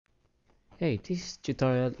Hey, this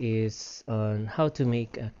tutorial is on how to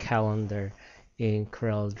make a calendar in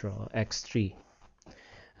CorelDraw X3.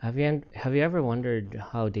 Have you ever wondered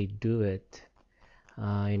how they do it?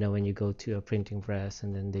 When you go to a printing press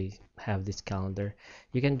and then they have this calendar,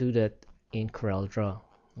 you can do that in CorelDraw.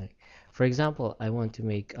 Like, for example, I want to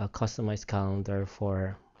make a customized calendar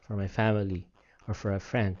for my family or for a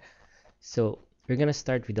friend. So we're gonna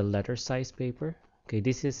start with a letter size paper. Okay,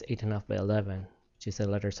 this is 8.5 by 11, which is a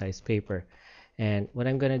letter size paper. And what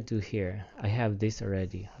I'm gonna do here, I have this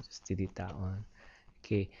already. I'll just delete that one.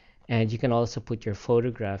 Okay, and you can also put your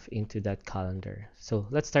photograph into that calendar. So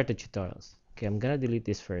let's start the tutorials. Okay, I'm gonna delete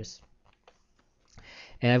this first.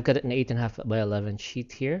 And I've got an 8.5 by 11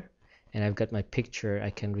 sheet here, and I've got my picture. I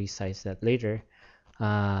can resize that later.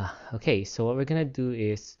 Okay, so what we're gonna do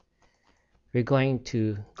is we're going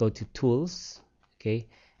to go to Tools, okay,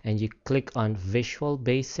 and you click on Visual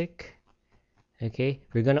Basic. Okay,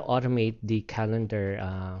 we're gonna automate the calendar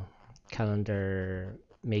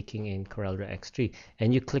making in CorelDRAW X3,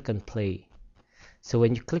 and you click on Play. So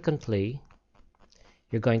when you click on Play,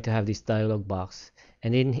 you're going to have this dialog box,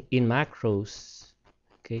 and in macros,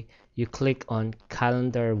 okay, you click on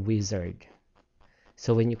Calendar Wizard.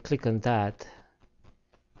 So when you click on that,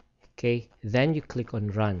 okay, then you click on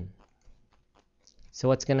Run. So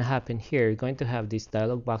what's gonna happen here? You're going to have this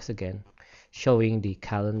dialog box again, showing the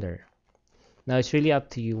calendar. Now it's really up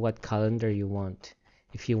to you what calendar you want.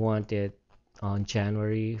 If you want it on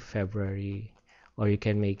January, February, or you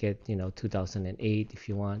can make it, 2008 if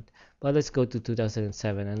you want. But let's go to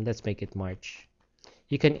 2007 and let's make it March.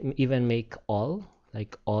 You can even make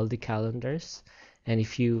like all the calendars. And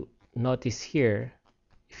if you notice here,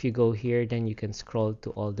 if you go here, then you can scroll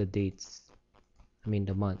to all the dates.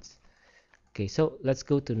 The months. Okay, so let's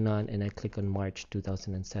go to none and I click on March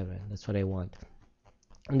 2007. That's what I want.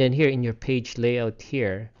 And then here in your page layout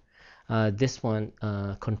here, this one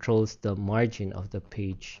controls the margin of the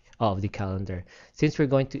page of the calendar. Since we're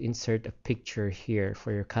going to insert a picture here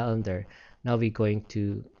for your calendar, now we're going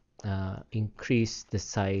to increase the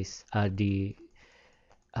size, the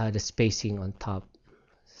spacing on top.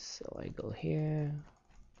 So I go here.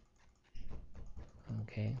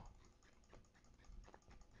 Okay.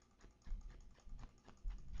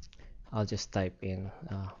 I'll just type in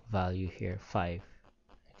value here 5.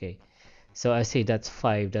 Okay. So I say that's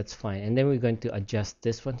 5, that's fine. And then we're going to adjust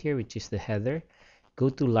this one here, which is the header. Go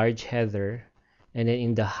to large header, and then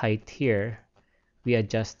in the height here, we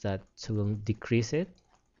adjust that. So we'll decrease it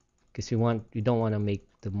because we don't want to make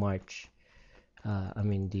the March,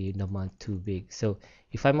 the month too big. So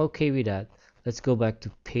if I'm okay with that, let's go back to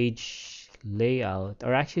page layout,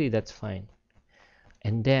 or actually that's fine.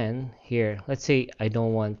 And then here, let's say I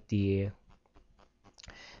don't want the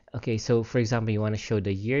okay, so for example, you want to show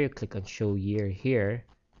the year, you click on show year here.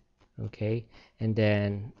 Okay, and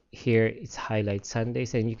then here it's highlight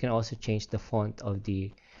Sundays, and you can also change the font of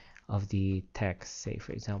the text. Say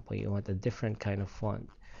for example you want a different kind of font.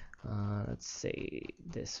 Let's say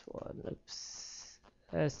this one. Oops,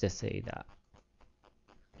 let's just say that.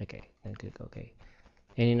 Okay, then click OK,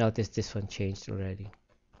 and you notice this one changed already.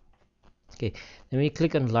 Okay, then we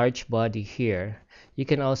click on large body here. You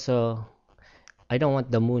can also, I don't want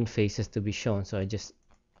the moon faces to be shown, so I just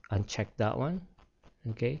uncheck that one.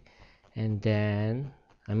 Okay, and then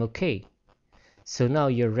I'm okay. So now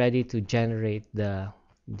you're ready to generate the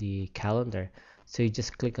calendar. So you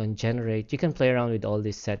just click on generate. You can play around with all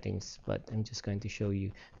these settings, but I'm just going to show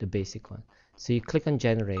you the basic one. So you click on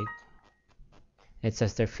generate. It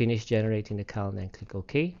says they're finished generating the calendar, and click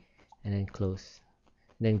OK, and then close.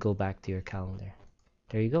 And then go back to your calendar.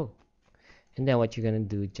 There you go. And then what you're gonna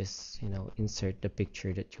do, just insert the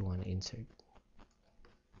picture that you want to insert.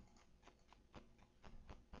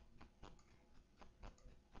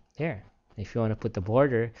 There. If you want to put the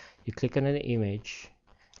border, you click on an image,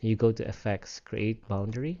 you go to effects, create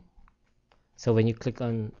boundary. So when you click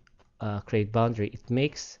on create boundary, it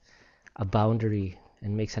makes a boundary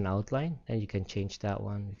and makes an outline, and you can change that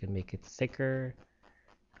one. You can make it thicker.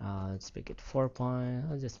 Let's make it 4 point.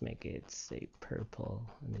 I'll just make it say purple,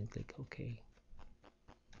 and then click OK.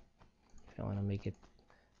 If I want to make it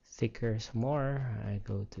thicker some more, I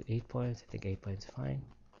go to 8 points. I think 8 points is fine.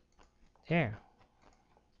 There.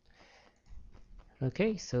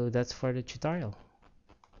 Okay, so that's for the tutorial.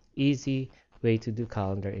 Easy way to do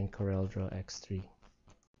calendar in CorelDRAW X3.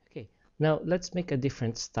 Okay, now let's make a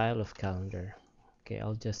different style of calendar. Okay,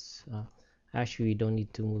 I'll just actually we don't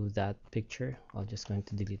need to move that picture. I'm just going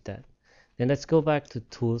to delete that. Then let's go back to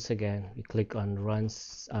tools again. We click on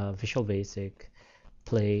runs Visual Basic,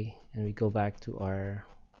 play, and we go back to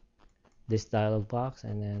this dialog box,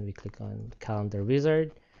 and then we click on calendar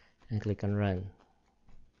wizard, and click on run.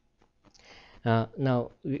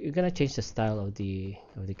 Now we're gonna change the style of the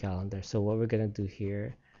calendar. So what we're gonna do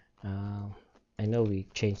here, um, I know we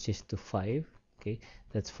changed this to 5. Okay,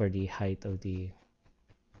 that's for the height of the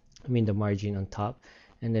margin on top,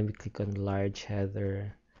 and then we click on large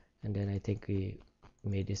header, and then I think we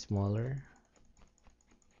made it smaller.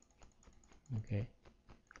 Okay,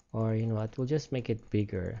 or you know what, we'll just make it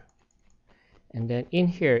bigger. And then in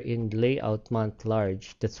here in layout month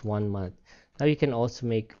large, that's 1 month. Now you can also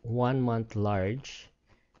make 1 month large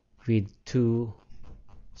with 2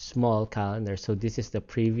 small calendars. So this is the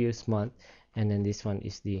previous month, and then this one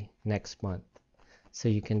is the next month. So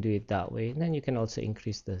you can do it that way. And then you can also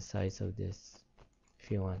increase the size of this if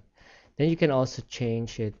you want. Then you can also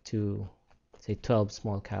change it to say 12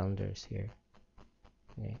 small calendars here.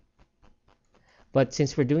 Okay. But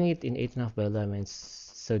since we're doing it in 8.5 by 11,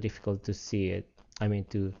 it's so difficult to see it. I mean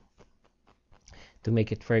to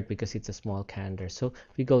make it work because it's a small calendar. So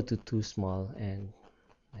we go to 2 small, and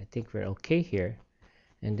I think we're okay here.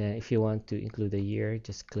 And then if you want to include a year,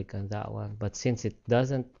 just click on that one. But since it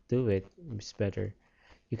doesn't do it, it's better.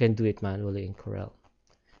 You can do it manually in Corel.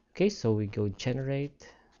 Okay, so we go generate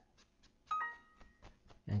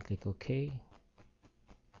and click OK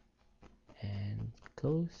and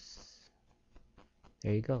close.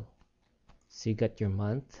 There you go. So you got your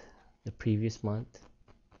month, the previous month,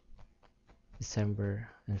 December,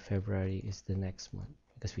 and February is the next month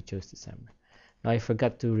because we chose December. Now I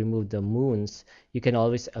forgot to remove the moons. You can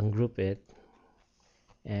always ungroup it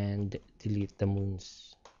and delete the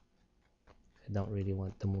moons. I don't really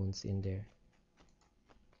want the moons in there.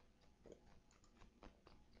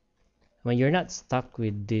 When you're not stuck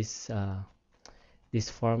with this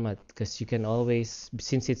format, because you can always,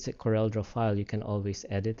 since it's a CorelDraw file, you can always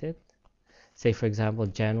edit it. Say for example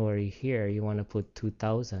January here, you want to put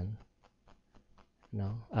 2000.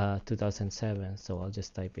 No, 2007. So I'll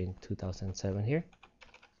just type in 2007 here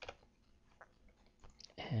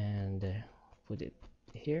and put it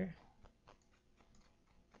here.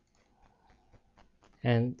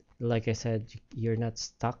 And like I said, you're not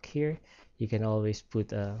stuck here. You can always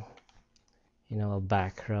put a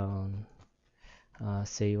background.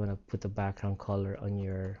 Say you want to put a background color on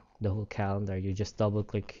the whole calendar. You just double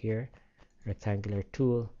click here, rectangular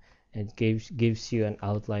tool, and it gives you an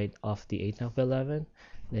outline of the 8/11.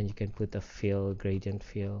 Then you can put a fill, gradient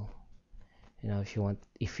fill. If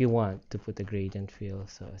you want to put a gradient fill.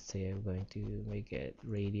 So let's say I'm going to make it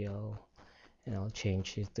radial, and I'll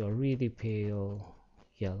change it to a really pale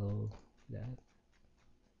yellow.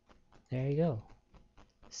 There you go.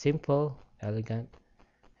 Simple, elegant,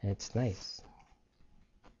 and it's nice.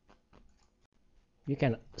 You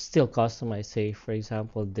can still customize. Say for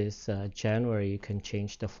example this January, you can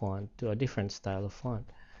change the font to a different style of font.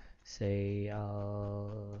 Say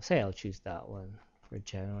I'll choose that one for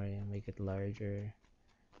January and make it larger.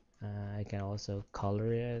 I can also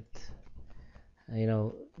color it.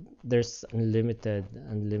 There's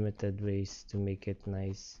unlimited ways to make it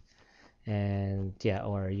nice. And yeah,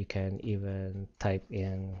 or you can even type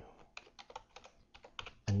in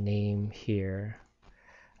a name here.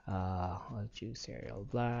 I'll choose Arial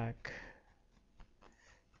Black.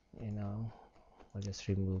 I'll just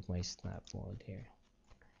remove my snap mode here.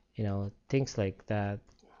 Things like that.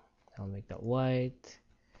 I'll make that white.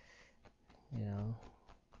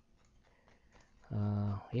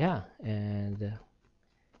 Yeah, and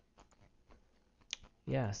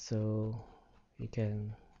yeah, so you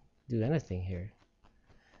can do anything here.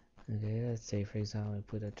 Okay, let's say for example I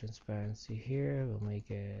put a transparency here. We'll make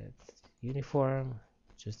it uniform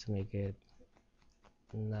just to make it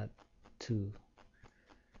not too.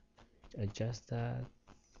 Adjust that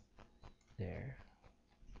there.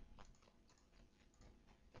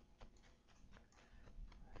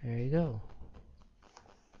 There you go.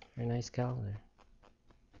 Very nice calendar.